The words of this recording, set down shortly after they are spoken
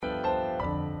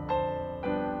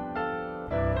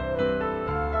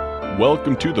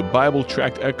Welcome to the Bible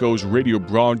Tract Echoes radio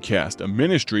broadcast, a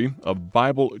ministry of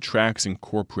Bible Tracts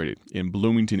Incorporated in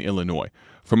Bloomington, Illinois.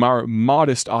 From our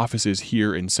modest offices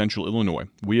here in central Illinois,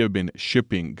 we have been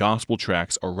shipping gospel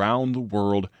tracts around the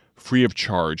world free of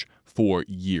charge for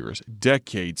years,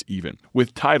 decades even,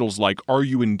 with titles like Are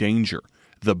You in Danger?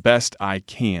 The Best I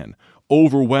Can,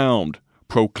 Overwhelmed,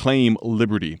 Proclaim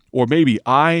Liberty, or maybe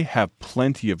I Have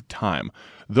Plenty of Time.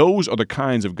 Those are the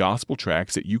kinds of gospel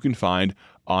tracts that you can find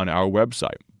on our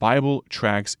website,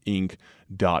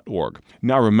 BibleTractsInc.org.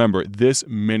 Now remember, this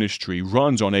ministry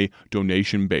runs on a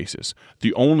donation basis.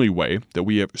 The only way that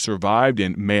we have survived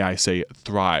and, may I say,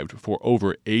 thrived for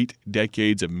over 8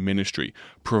 decades of ministry,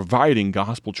 providing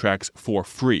gospel tracts for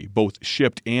free, both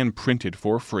shipped and printed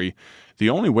for free, the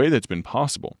only way that's been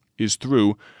possible is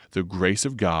through the grace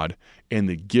of God and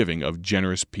the giving of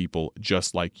generous people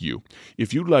just like you.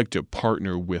 If you'd like to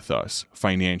partner with us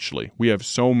financially, we have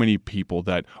so many people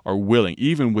that are willing,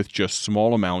 even with just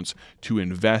small amounts, to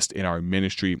invest in our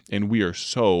ministry, and we are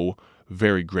so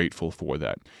very grateful for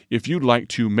that. If you'd like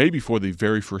to, maybe for the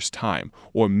very first time,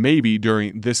 or maybe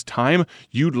during this time,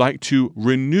 you'd like to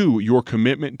renew your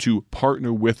commitment to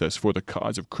partner with us for the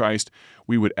cause of Christ,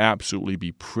 we would absolutely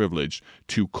be privileged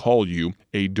to call you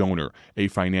a donor, a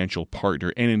financial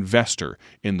partner, an investor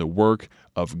in the work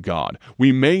of God.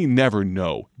 We may never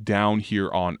know down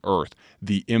here on earth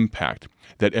the impact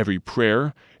that every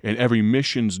prayer and every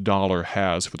missions dollar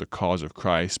has for the cause of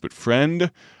Christ, but friend,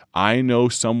 I know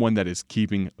someone that is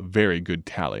keeping very good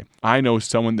tally. I know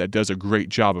someone that does a great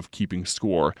job of keeping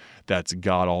score. That's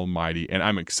God Almighty, and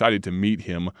I'm excited to meet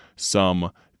him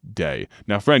someday.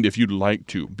 Now, friend, if you'd like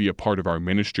to be a part of our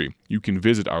ministry, you can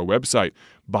visit our website,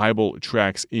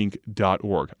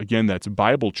 BibleTractsInc.org. Again, that's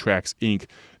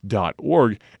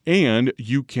BibleTractsInc.org, and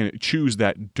you can choose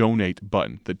that donate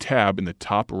button. The tab in the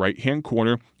top right-hand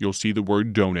corner, you'll see the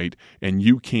word donate, and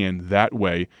you can that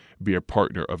way be a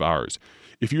partner of ours.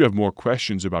 If you have more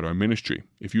questions about our ministry,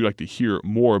 if you'd like to hear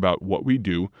more about what we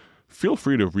do, feel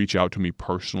free to reach out to me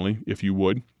personally if you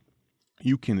would.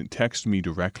 You can text me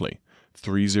directly,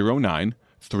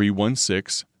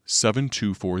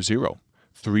 309-316-7240,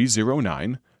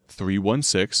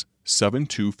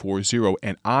 309-316-7240,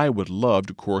 and I would love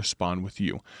to correspond with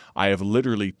you. I have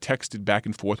literally texted back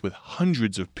and forth with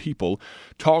hundreds of people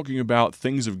talking about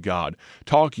things of God,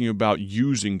 talking about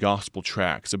using gospel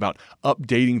tracts, about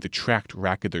updating the tract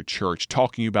rack of their church,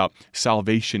 talking about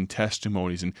salvation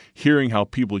testimonies, and hearing how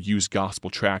people use gospel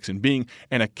tracts and being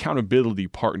an accountability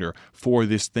partner for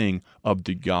this thing of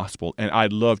the gospel. And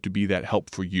I'd love to be that help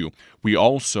for you. We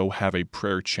also have a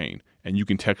prayer chain, and you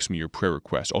can text me your prayer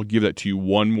request. I'll give that to you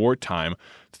one more time,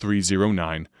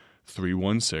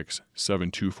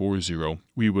 309-316-7240.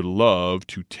 We would love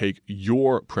to take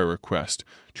your prayer request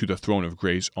to the throne of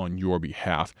grace on your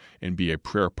behalf and be a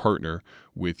prayer partner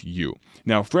with you.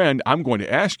 Now, friend, I'm going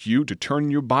to ask you to turn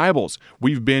your Bibles.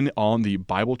 We've been on the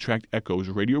Bible Tract Echoes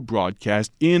radio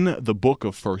broadcast in the book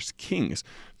of 1 Kings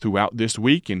throughout this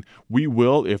week, and we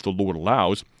will, if the Lord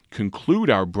allows, conclude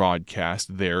our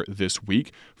broadcast there this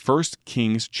week. 1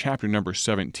 Kings chapter number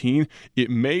 17. It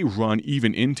may run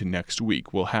even into next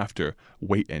week. We'll have to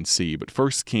wait and see. But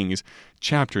 1 Kings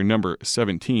chapter number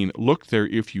 17, look there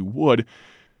if you would.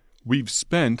 We've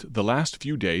spent the last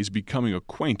few days becoming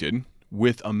acquainted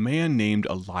with a man named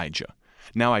Elijah.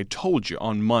 Now, I told you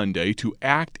on Monday to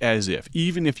act as if,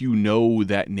 even if you know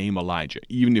that name Elijah,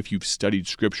 even if you've studied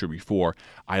Scripture before,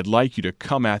 I'd like you to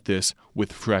come at this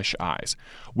with fresh eyes.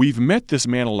 We've met this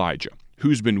man Elijah,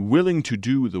 who's been willing to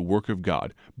do the work of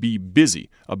God, be busy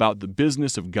about the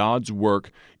business of God's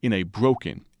work in a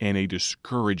broken and a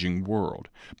discouraging world,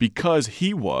 because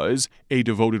he was a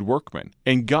devoted workman,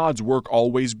 and God's work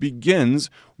always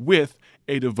begins with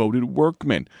a devoted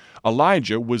workman.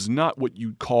 Elijah was not what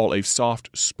you'd call a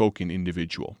soft-spoken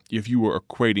individual. If you were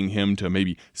equating him to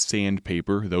maybe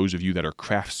sandpaper, those of you that are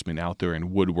craftsmen out there and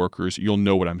woodworkers, you'll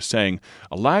know what I'm saying.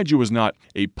 Elijah was not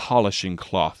a polishing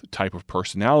cloth type of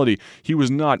personality. He was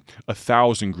not a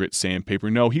 1,000-grit sandpaper.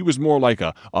 No, he was more like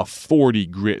a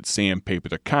 40-grit sandpaper,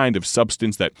 the kind of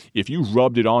substance that if you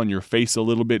rubbed it on your face a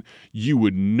little bit, you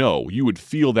would know. You would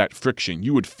feel that friction.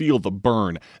 You would feel the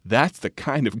burn. That's the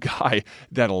kind of guy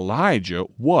that Elijah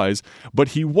was. But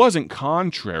he wasn't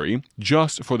contrary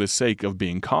just for the sake of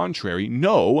being contrary.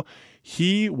 No,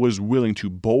 he was willing to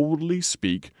boldly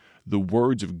speak the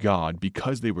words of God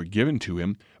because they were given to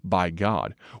him by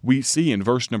God. We see in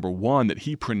verse number 1 that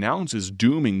he pronounces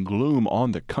doom and gloom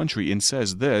on the country and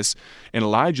says this, "And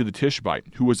Elijah the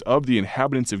Tishbite, who was of the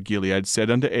inhabitants of Gilead, said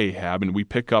unto Ahab," and we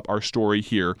pick up our story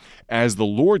here, "As the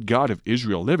Lord God of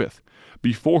Israel liveth,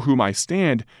 before whom I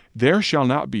stand, there shall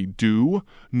not be dew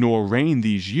nor rain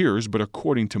these years, but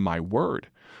according to my word."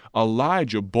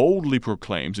 Elijah boldly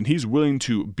proclaims, and he's willing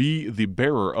to be the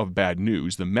bearer of bad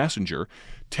news, the messenger,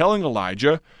 telling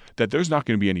Elijah that there's not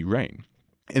going to be any rain.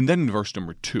 And then in verse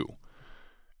number 2,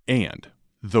 "And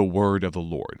the word of the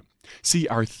Lord." See,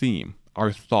 our theme,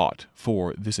 our thought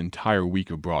for this entire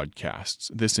week of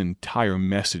broadcasts, this entire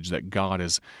message that God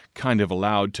has kind of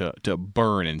allowed to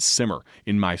burn and simmer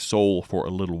in my soul for a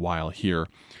little while here,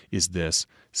 is this: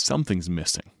 something's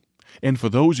missing. And for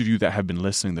those of you that have been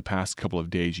listening the past couple of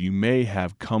days, you may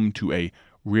have come to a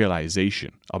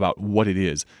realization about what it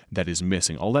is that is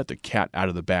missing. I'll let the cat out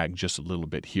of the bag just a little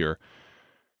bit here.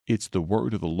 It's the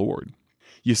word of the Lord.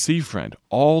 You see, friend,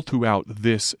 all throughout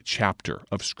this chapter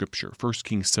of Scripture, 1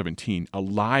 Kings 17,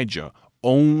 Elijah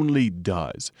only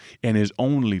does and is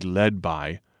only led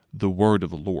by the word of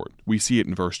the Lord. We see it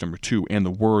in verse number 2, "And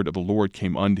the word of the Lord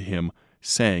came unto him,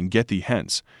 saying, Get thee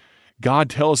hence."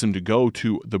 God tells him to go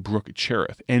to the brook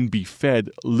Cherith and be fed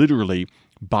literally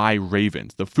by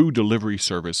ravens. The food delivery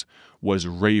service was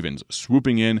ravens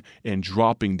swooping in and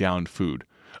dropping down food.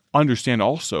 Understand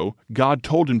also, God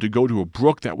told him to go to a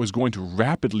brook that was going to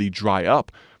rapidly dry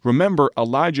up. Remember,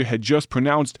 Elijah had just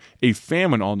pronounced a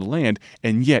famine on the land,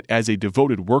 and yet, as a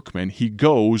devoted workman, he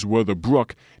goes where the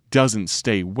brook doesn't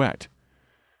stay wet.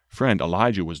 Friend,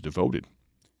 Elijah was devoted.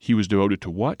 He was devoted to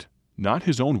what? Not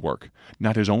his own work,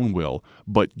 not his own will,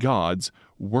 but God's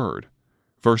word.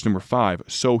 Verse number 5,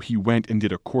 "So he went and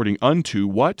did according unto"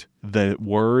 what? "The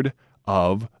word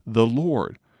of the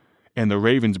Lord. And the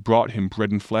ravens brought him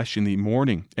bread and flesh in the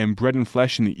morning, and bread and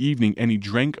flesh in the evening, and he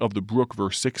drank of the brook."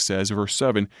 Verse 6 says, verse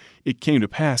 7, "It came to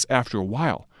pass after a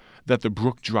while that the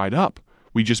brook dried up."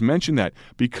 We just mentioned that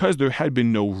because there had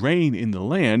been no rain in the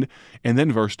land. And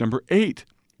then verse number 8,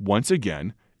 once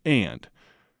again, "And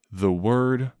the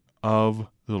word of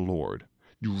the Lord."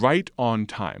 Right on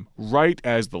time, right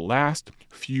as the last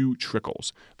few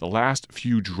trickles, the last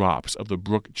few drops of the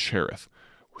brook Cherith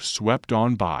swept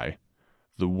on by,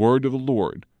 the word of the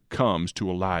Lord comes to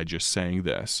Elijah saying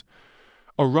this,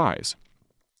 "Arise,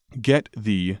 get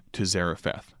thee to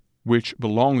Zarephath, which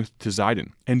belongeth to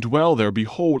Zidon, and dwell there.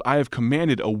 Behold, I have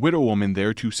commanded a widow woman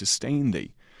there to sustain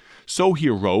thee." So he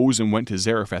arose and went to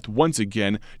Zarephath, once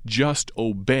again just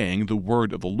obeying the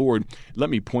word of the Lord. Let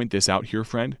me point this out here,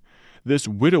 friend. This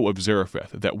widow of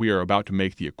Zarephath that we are about to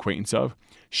make the acquaintance of,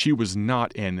 she was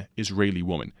not an Israeli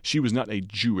woman. She was not a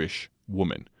Jewish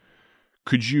woman.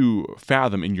 Could you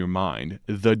fathom in your mind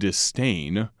the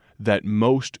disdain that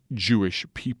most Jewish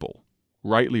people,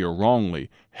 rightly or wrongly,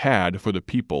 had for the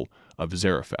people of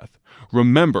Zarephath?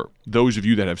 Remember, those of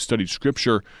you that have studied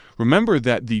Scripture, remember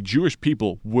that the Jewish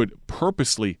people would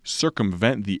purposely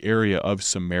circumvent the area of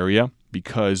Samaria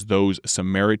because those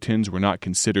Samaritans were not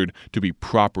considered to be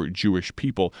proper Jewish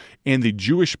people, and the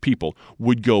Jewish people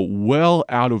would go well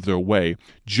out of their way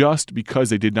just because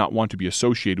they did not want to be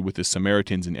associated with the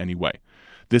Samaritans in any way.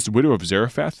 This widow of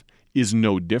Zarephath is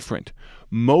no different.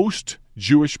 Most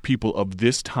Jewish people of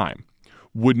this time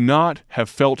would not have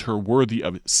felt her worthy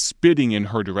of spitting in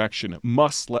her direction,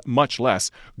 much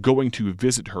less going to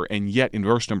visit her. And yet, in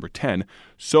verse number 10,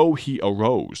 "So he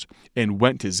arose and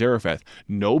went to Zarephath."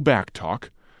 No backtalk,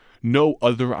 no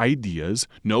other ideas,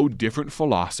 no different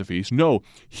philosophies. No,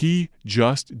 he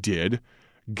just did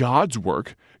God's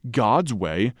work, God's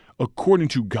way, according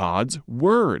to God's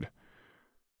word.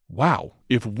 Wow,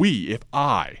 if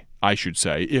I should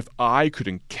say, if I could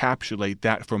encapsulate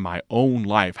that for my own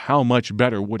life, how much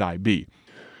better would I be?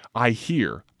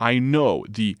 I know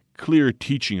the clear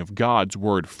teaching of God's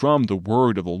word from the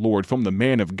word of the Lord, from the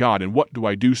man of God, and what do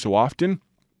I do so often?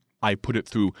 I put it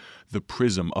through the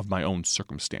prism of my own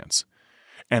circumstance,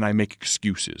 and I make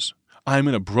excuses. I'm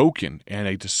in a broken and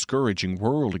a discouraging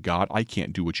world, God. I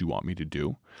can't do what you want me to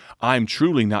do. I'm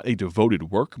truly not a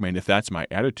devoted workman if that's my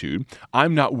attitude.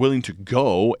 I'm not willing to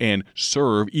go and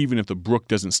serve even if the brook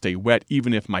doesn't stay wet,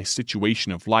 even if my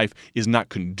situation of life is not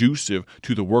conducive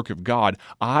to the work of God.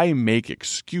 I make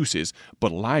excuses,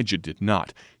 but Elijah did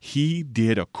not. He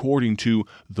did according to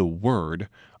the word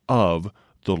of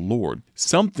the Lord.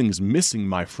 Something's missing,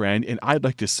 my friend, and I'd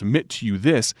like to submit to you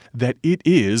this, that it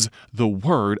is the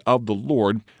word of the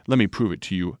Lord. Let me prove it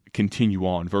to you. Continue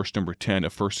on, verse number 10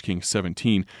 of 1 Kings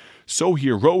 17. "So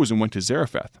he arose and went to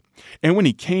Zarephath, And when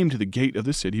he came to the gate of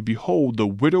the city, behold, the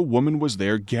widow woman was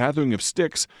there gathering of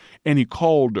sticks. And he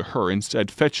called to her and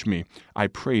said, Fetch me, I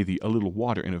pray thee, a little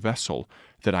water in a vessel,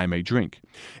 that I may drink.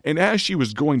 And as she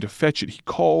was going to fetch it, he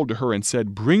called to her and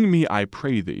said, Bring me, I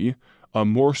pray thee, a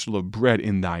morsel of bread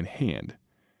in thine hand.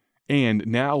 And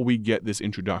now we get this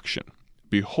introduction.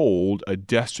 Behold, a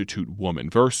destitute woman.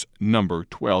 Verse number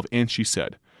 12, And she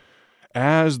said,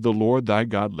 As the Lord thy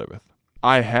God liveth,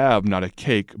 I have not a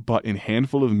cake, but an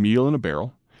handful of meal in a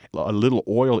barrel, a little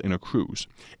oil in a cruse.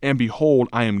 And behold,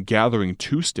 I am gathering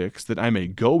 2 sticks, that I may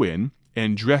go in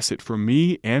and dress it for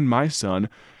me and my son,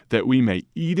 that we may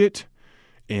eat it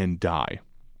and die.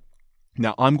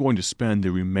 Now, I'm going to spend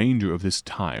the remainder of this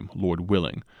time, Lord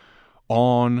willing,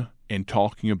 on and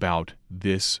talking about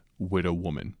this widow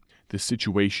woman, the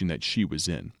situation that she was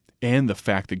in, and the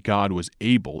fact that God was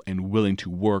able and willing to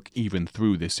work even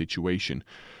through this situation.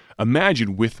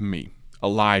 Imagine with me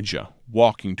Elijah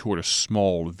walking toward a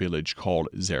small village called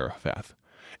Zarephath.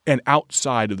 And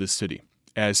outside of the city,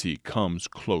 as he comes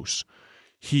close,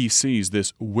 he sees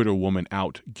this widow woman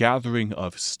out gathering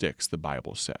of sticks, the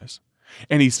Bible says.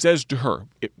 And he says to her,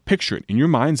 picture it in your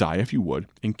mind's eye, if you would,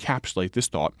 encapsulate this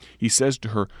thought. He says to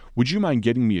her, Would you mind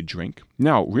getting me a drink?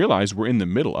 Now, realize we're in the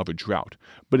middle of a drought,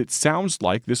 but it sounds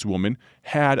like this woman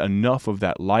had enough of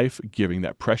that life-giving,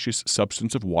 that precious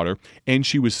substance of water, and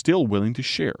she was still willing to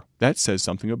share. That says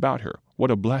something about her.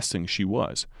 What a blessing she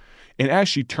was. And as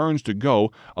she turns to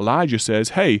go, Elijah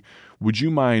says, Hey, would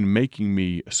you mind making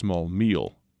me a small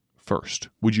meal first?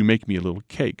 Would you make me a little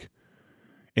cake?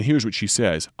 And here's what she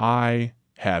says, I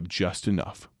have just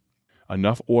enough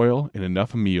oil and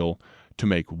enough meal to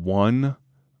make one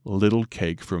little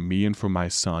cake for me and for my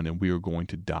son, and we are going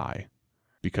to die.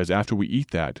 Because after we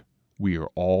eat that, we are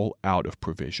all out of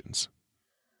provisions.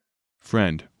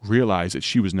 Friend, realize that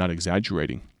she was not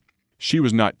exaggerating. She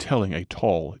was not telling a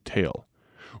tall tale.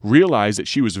 Realize that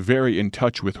she was very in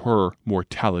touch with her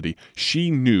mortality.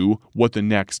 She knew what the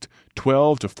next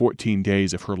 12 to 14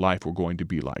 days of her life were going to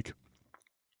be like.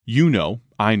 You know,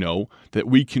 I know, that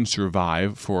we can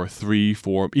survive for 3,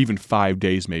 4, even 5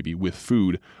 days maybe with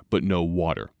food, but no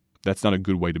water. That's not a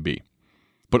good way to be.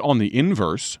 But on the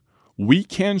inverse, we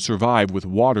can survive with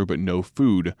water but no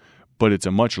food, but it's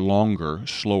a much longer,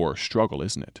 slower struggle,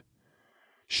 isn't it?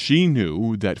 She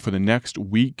knew that for the next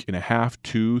week and a half,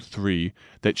 2, 3,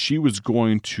 that she was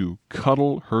going to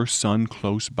cuddle her son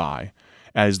close by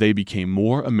as they became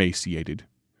more emaciated,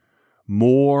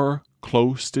 more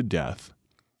close to death,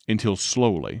 until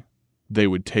slowly they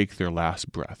would take their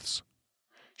last breaths.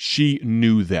 She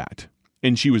knew that,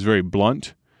 and she was very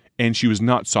blunt, and she was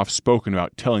not soft-spoken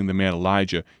about telling the man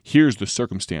Elijah, here's the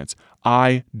circumstance,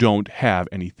 I don't have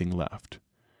anything left.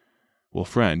 Well,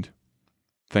 friend,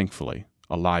 thankfully,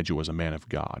 Elijah was a man of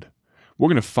God. We're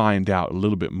going to find out a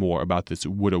little bit more about this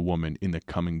widow woman in the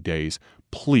coming days.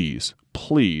 Please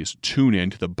tune in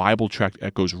to the Bible Tract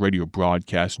Echoes radio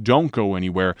broadcast. Don't go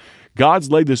anywhere.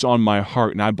 God's laid this on my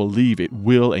heart, and I believe it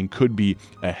will and could be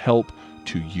a help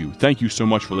to you. Thank you so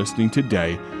much for listening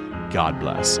today. God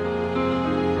bless.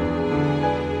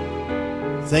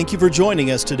 Thank you for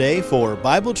joining us today for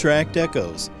Bible Tract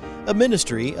Echoes, a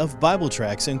ministry of Bible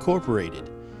Tracts Incorporated.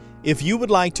 If you would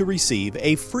like to receive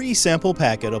a free sample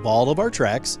packet of all of our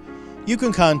tracts, you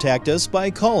can contact us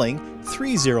by calling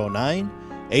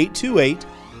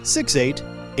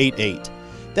 309-828-6888.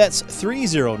 That's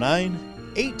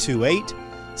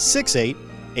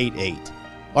 309-828-6888.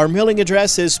 Our mailing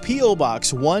address is P.O.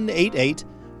 Box 188,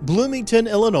 Bloomington,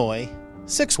 Illinois,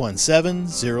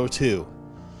 61702.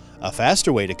 A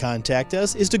faster way to contact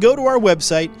us is to go to our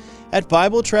website at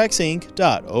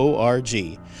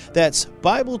BibleTractsInc.org. That's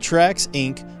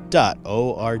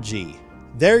BibleTractsInc.org.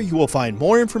 There you will find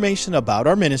more information about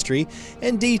our ministry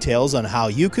and details on how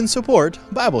you can support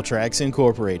Bible Tracts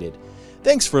Incorporated.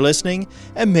 Thanks for listening,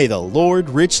 and may the Lord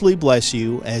richly bless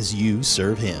you as you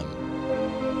serve Him.